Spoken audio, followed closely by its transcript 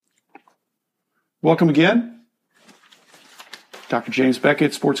Welcome again. Dr. James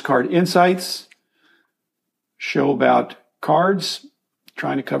Beckett, Sports Card Insights, show about cards,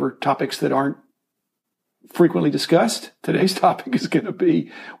 trying to cover topics that aren't frequently discussed. Today's topic is going to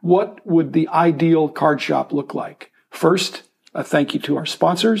be, what would the ideal card shop look like? First, a thank you to our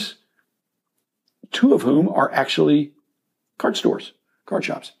sponsors, two of whom are actually card stores, card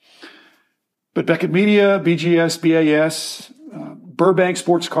shops. But Beckett Media, BGS, BAS, Burbank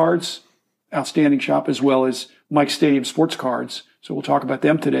Sports Cards, outstanding shop, as well as Mike Stadium Sports Cards. So we'll talk about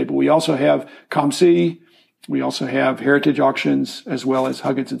them today. But we also have ComC, we also have Heritage Auctions, as well as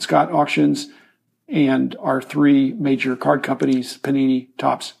Huggins and Scott Auctions, and our three major card companies, Panini,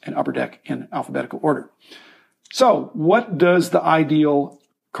 Topps, and Upper Deck, in alphabetical order. So what does the ideal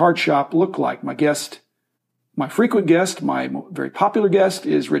card shop look like? My frequent guest, my very popular guest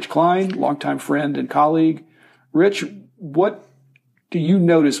is Rich Klein, longtime friend and colleague. Rich, what do you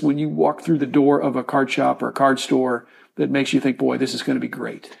notice when you walk through the door of a card shop or a card store that makes you think, boy, this is going to be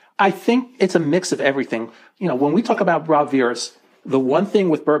great? I think it's a mix of everything. You know, when we talk about Rob Veras, the one thing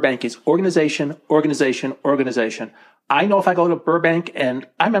with Burbank is organization, organization, organization. I know if I go to Burbank, and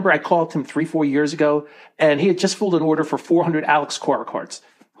I remember I called him 3-4 years ago, and he had just filled an order for 400 Alex Cora cards.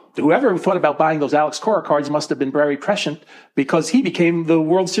 Whoever thought about buying those Alex Cora cards must have been very prescient, because he became the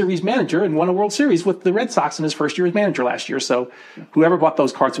World Series manager and won a World Series with the Red Sox in his first year as manager last year. So whoever bought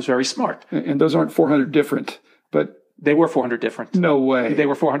those cards was very smart. And those aren't 400 different, but... They were 400 different. No way. They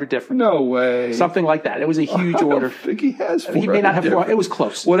were 400 different. No way. Something like that. It was a huge order. I don't think he has 400. He may not have 400. It was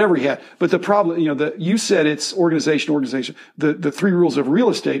close. Whatever he had. But the problem, you said it's organization. The three rules of real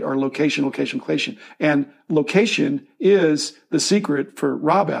estate are location, location, location. And location is the secret for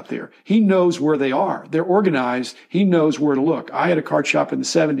Rob out there. He knows where they are. They're organized. He knows where to look. I had a card shop in the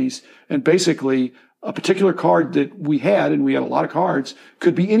 70s, and basically a particular card that we had, and we had a lot of cards,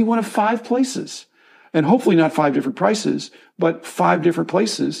 could be any one of 5 places. And hopefully not 5 different prices, but 5 different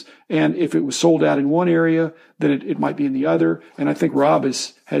places. And if it was sold out in one area, then it might be in the other. And I think Rob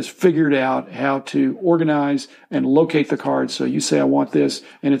has figured out how to organize and locate the cards. So you say, I want this,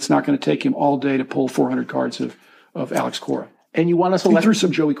 and it's not going to take him all day to pull 400 cards of Alex Cora. And you want to select... He threw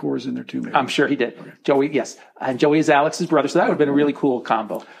some Joey Coras in there too, maybe. I'm sure he did. Okay. Joey, yes. And Joey is Alex's brother, so that would have been a really cool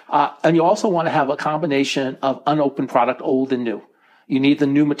combo. And you also want to have a combination of unopened product, old and new. You need the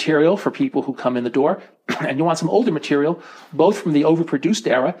new material for people who come in the door, and you want some older material, both from the overproduced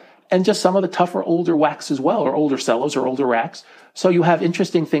era and just some of the tougher older wax as well, or older cellos or older racks. So you have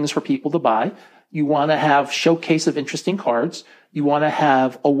interesting things for people to buy. You want to have showcase of interesting cards. You want to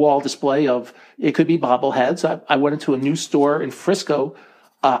have a wall display of, it could be bobbleheads. I went into a new store in Frisco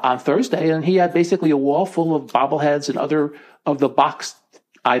on Thursday, and he had basically a wall full of bobbleheads and other of the boxed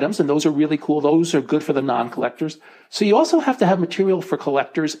items, and those are really cool. Those are good for the non-collectors. So you also have to have material for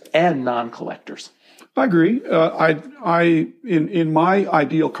collectors and non-collectors. I agree. In my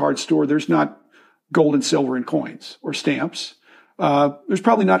ideal card store, there's not gold and silver and coins or stamps. There's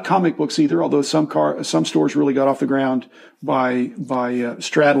probably not comic books either, although some stores really got off the ground by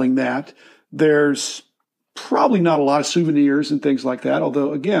straddling that. There's probably not a lot of souvenirs and things like that,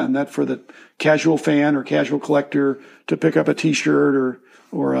 although again, that for the casual fan or casual collector to pick up a T-shirt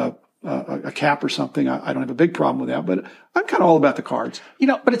or a cap or something, I don't have a big problem with that, but I'm kind of all about the cards.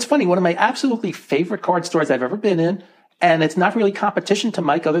 But it's funny. One of my absolutely favorite card stores I've ever been in, and it's not really competition to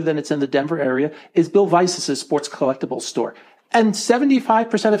Mike other than it's in the Denver area, is Bill Weiss's sports collectibles store. And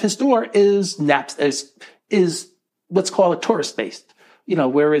 75% of his store is let's call it tourist based,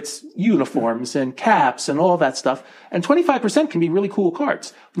 where it's uniforms and caps and all that stuff. And 25% can be really cool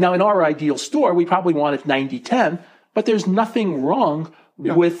cards. Now, in our ideal store, we probably want it 90-10, but there's nothing wrong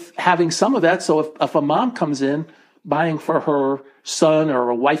with having some of that. So if a mom comes in buying for her son, or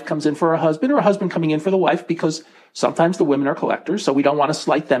a wife comes in for her husband, or a husband coming in for the wife, because sometimes the women are collectors, so we don't want to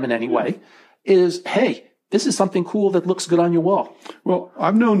slight them in any way, is, hey, this is something cool that looks good on your wall. Well,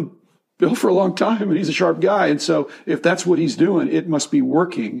 I've known Bill for a long time, and he's a sharp guy. And so if that's what he's doing, it must be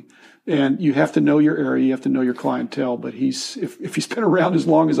working. And you have to know your area, you have to know your clientele. But if he's been around as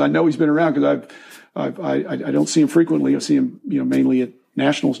long as I know he's been around, because I don't see him frequently. I see him, mainly at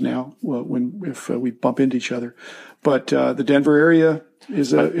nationals now, if we bump into each other. But the Denver area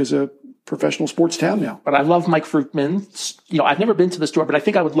is a professional sports town now. But I love Mike Fruitman. I've never been to the store, but I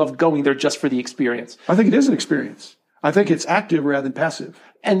think I would love going there just for the experience. I think it is an experience. I think it's active rather than passive.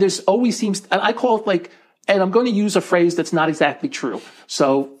 And there's always seems, and I call it and I'm going to use a phrase that's not exactly true.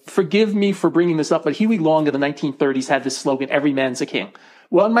 So forgive me for bringing this up, but Huey Long in the 1930s had this slogan, every man's a king.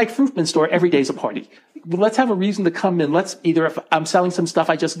 Well, in Mike Fruitman's store, every day's a party. let's have a reason to come in. Let's either, if I'm selling some stuff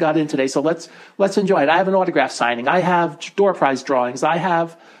I just got in today, so let's enjoy it. I have an autograph signing. I have door prize drawings. I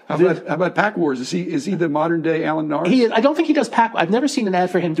have. How about Pack Wars? Is he the modern day Alan Nars? He is. I don't think he does Pack. I've never seen an ad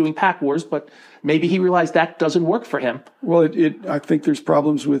for him doing Pack Wars, but maybe he realized that doesn't work for him. Well, I think there's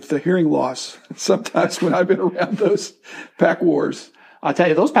problems with the hearing loss sometimes when I've been around those Pack Wars. I'll tell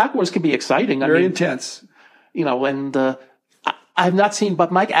you, those Pack Wars can be exciting. Very intense. And I have not seen,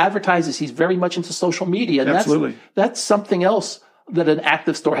 but Mike advertises he's very much into social media. And Absolutely. That's something else that an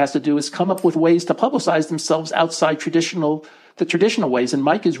active store has to do, is come up with ways to publicize themselves outside the traditional ways. And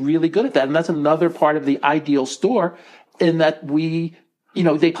Mike is really good at that. And that's another part of the ideal store, in that they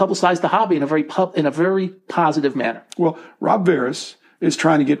publicize the hobby in a very positive manner. Well, Rob Veras is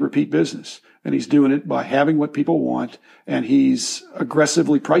trying to get repeat business, and he's doing it by having what people want, and he's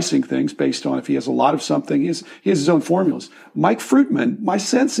aggressively pricing things based on if he has a lot of something. He has his own formulas. Mike Fruitman, my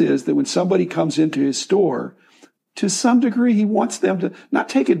sense is that when somebody comes into his store, to some degree, he wants them to not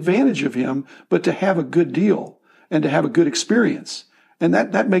take advantage of him, but to have a good deal and to have a good experience. And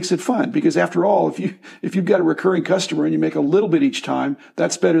that makes it fun, because after all, if you've got a recurring customer and you make a little bit each time,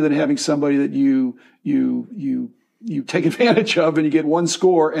 that's better than having somebody that you take advantage of and you get one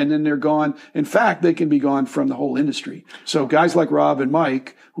score and then they're gone. In fact, they can be gone from the whole industry. So guys like Rob and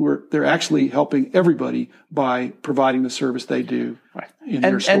Mike, they're actually helping everybody by providing the service they do in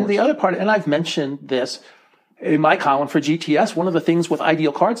their stores. And the other part, and I've mentioned this in my column for GTS, one of the things with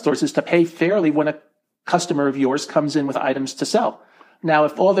Ideal Card Stores is to pay fairly when a customer of yours comes in with items to sell. Now,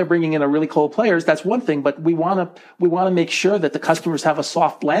 if all they're bringing in are really cold players, that's one thing, but we want to make sure that the customers have a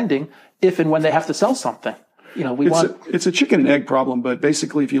soft landing if and when they have to sell something. It's a chicken and egg problem, but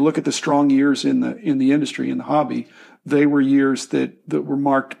basically, if you look at the strong years in the industry, in the hobby, they were years that were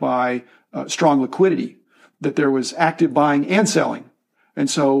marked by strong liquidity, that there was active buying and selling. And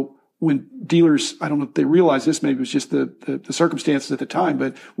so when dealers, I don't know if they realized this, maybe it was just the circumstances at the time,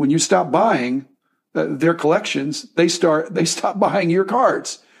 but when you stop buying their collections, they stop buying your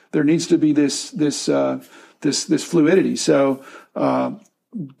cards. There needs to be this fluidity. So,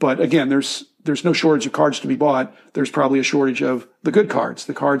 but again, there's no shortage of cards to be bought. There's probably a shortage of the good cards,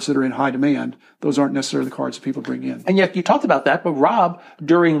 the cards that are in high demand. Those aren't necessarily the cards that people bring in. And yet you talked about that, but Rob,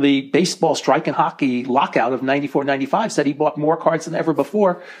 during the baseball strike and hockey lockout of 94-95, said he bought more cards than ever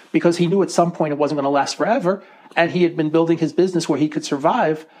before because he knew at some point it wasn't going to last forever. And he had been building his business where he could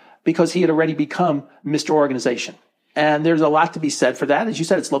survive because he had already become Mr. Organization. And there's a lot to be said for that. As you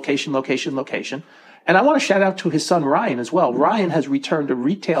said, it's location, location, location. And I want to shout out to his son, Ryan, as well. Ryan has returned a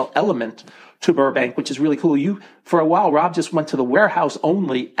retail element to Burbank, which is really cool. For a while, Rob just went to the warehouse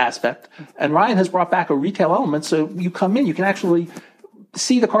only aspect, and Ryan has brought back a retail element. So you come in, you can actually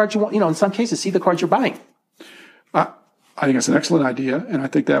see the cards you want, in some cases, see the cards you're buying. I think that's an excellent idea. And I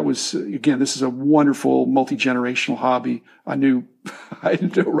think that was, again, this is a wonderful multi-generational hobby. I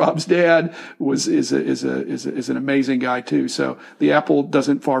didn't know Rob's dad is an amazing guy too. So the apple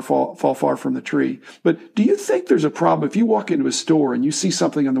doesn't fall far from the tree. But do you think there's a problem if you walk into a store and you see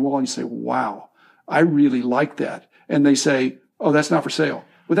something on the wall and you say, wow, I really like that. And they say, oh, that's not for sale.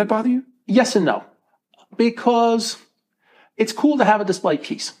 Would that bother you? Yes and no, because it's cool to have a display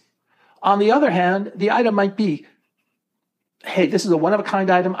piece. On the other hand, the item might be, hey, this is a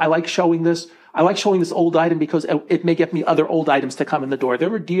one-of-a-kind item. I like showing this. I like showing this old item because it may get me other old items to come in the door.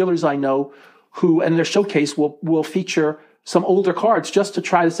 There are dealers I know who, in their showcase, will feature some older cards just to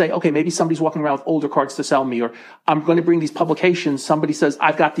try to say, okay, maybe somebody's walking around with older cards to sell me, or I'm going to bring these publications. Somebody says,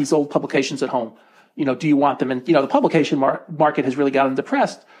 I've got these old publications at home. Do you want them? And, the publication market has really gotten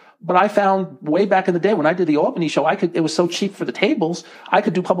depressed. But I found way back in the day when I did the Albany show, it was so cheap for the tables, I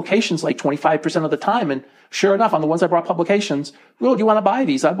could do publications like 25% of the time. And sure enough, on the ones I brought publications, do you want to buy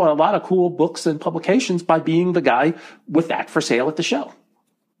these? I bought a lot of cool books and publications by being the guy with that for sale at the show.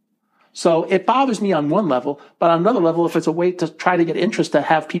 So it bothers me on one level, but on another level, if it's a way to try to get interest to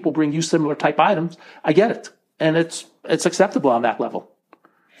have people bring you similar type items, I get it. And it's acceptable on that level.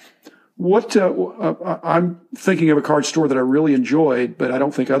 I'm thinking of a card store that I really enjoyed, but I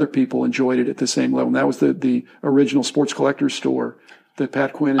don't think other people enjoyed it at the same level. And that was the original Sports Collectors store that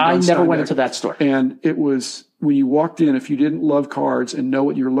Pat Quinn and Don I never Steinbeck. went into that store. And it was, when you walked in, if you didn't love cards and know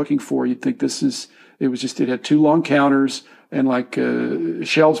what you were looking for, you'd think it had two long counters and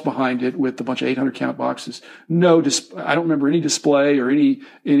shelves behind it with a bunch of 800 count boxes. I don't remember any display or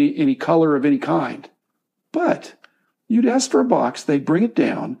any color of any kind. But you'd ask for a box, they'd bring it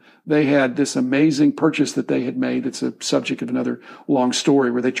down. They had this amazing purchase that they had made that's a subject of another long story,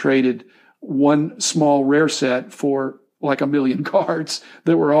 where they traded one small rare set for like 1 million cards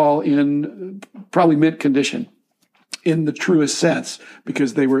that were all in probably mint condition in the truest sense,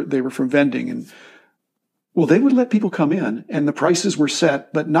 because they were from vending. And Well, they would let people come in and the prices were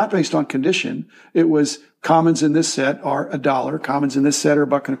set, but not based on condition. It was commons in this set are $1. Commons in this set are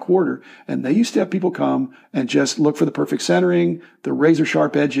 $1.25. And they used to have people come and just look for the perfect centering, the razor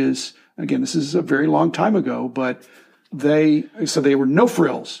sharp edges. Again, this is a very long time ago, but they were no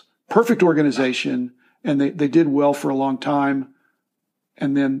frills, perfect organization, and they did well for a long time.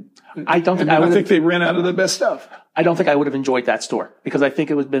 And then I think they ran out of the best stuff. I don't think I would have enjoyed that store because I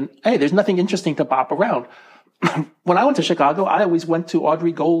think it would have been, hey, there's nothing interesting to bop around. When I went to Chicago, I always went to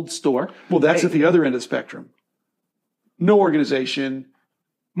Audrey Gold's store. Well, that's at the other end of the spectrum. No organization.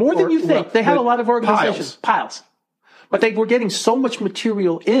 More than you think. Well, they had a lot of organizations. Piles. But they were getting so much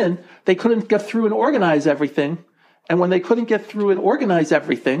material in, they couldn't get through and organize everything. And when they couldn't get through and organize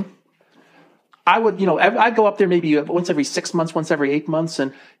everything, I'd go up there maybe once every 6 months, once every 8 months,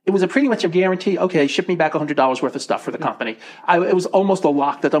 and it was pretty much a guarantee. Okay, ship me back $100 worth of stuff for the company. It was almost a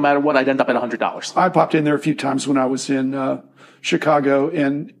lock that no matter what, I'd end up at $100. I popped in there a few times when I was in Chicago,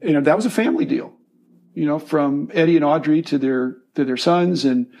 and that was a family deal. From Eddie and Audrey to their sons,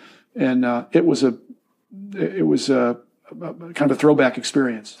 and it was a kind of a throwback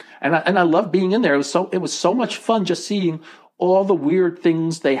experience. And I loved being in there. It was so much fun just seeing all the weird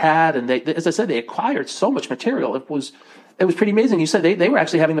things they had, and they, as I said, they acquired so much material. It was pretty amazing. You said they were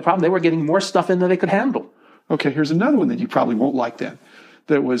actually having the problem. They were getting more stuff in than they could handle. Okay, here's another one that you probably won't like then.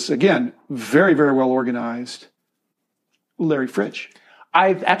 That was, again, very, very well organized. Larry Fritsch.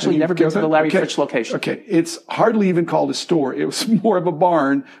 I've actually never been to the Larry Fritsch location. Okay, it's hardly even called a store. It was more of a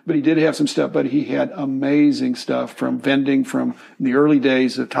barn, but he did have some stuff. But he had amazing stuff from vending from the early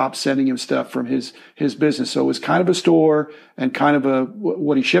days of Top sending him stuff from his business. So it was kind of a store and kind of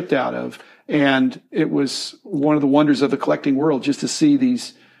what he shipped out of. And it was one of the wonders of the collecting world just to see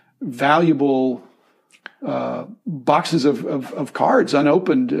these valuable boxes of cards,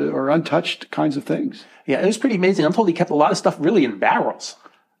 unopened or untouched kinds of things. Yeah, it was pretty amazing. I'm told he kept a lot of stuff really in barrels.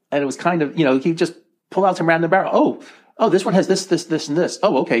 And it was kind of, he'd just pull out some random barrel. Oh, this one has this, and this.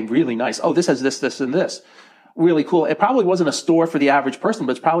 Oh, okay, really nice. Oh, this has this, and this. Really cool. It probably wasn't a store for the average person,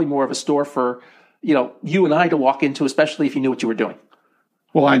 but it's probably more of a store for, you and I to walk into, especially if you knew what you were doing.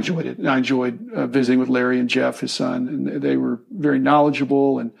 Well, I enjoyed it. I enjoyed visiting with Larry and Jeff, his son, and they were very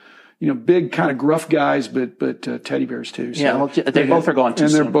knowledgeable and, big kind of gruff guys, but teddy bears too. So yeah, they both are gone too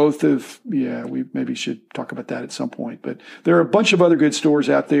soon. And they're both we maybe should talk about that at some point. But there are a bunch of other good stores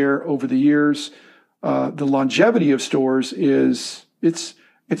out there over the years. The longevity of stores it's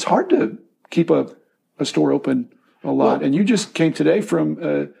hard to keep a store open a lot. Well, and you just came today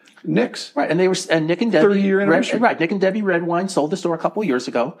from Nick's. Right, and Nick and Debbie 30-year anniversary. Right, Nick and Debbie Red Wine sold the store a couple of years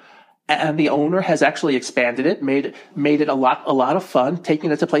ago. And the owner has actually expanded it, made it a lot of fun, taking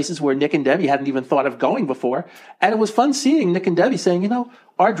it to places where Nick and Debbie hadn't even thought of going before. And it was fun seeing Nick and Debbie saying,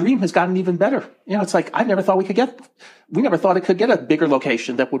 our dream has gotten even better. It's like, we never thought it could get a bigger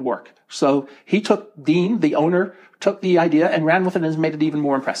location that would work. So Dean, the owner, took the idea and ran with it and has made it even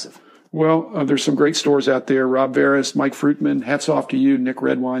more impressive. Well, there's some great stores out there. Rob Veras, Mike Fruitman, hats off to you, Nick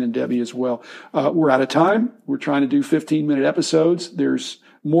Redwine, and Debbie as well. We're out of time. We're trying to do 15-minute episodes. There's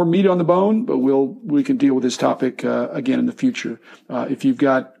more meat on the bone, but we can deal with this topic again in the future. If you've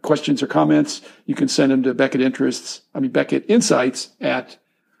got questions or comments, you can send them to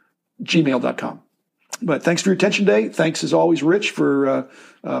BeckettInsights@gmail.com. But thanks for your attention today. Thanks as always, Rich, for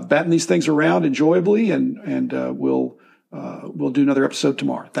batting these things around enjoyably, and we'll do another episode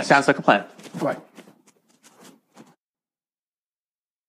tomorrow. Thanks. Sounds like a plan. Bye.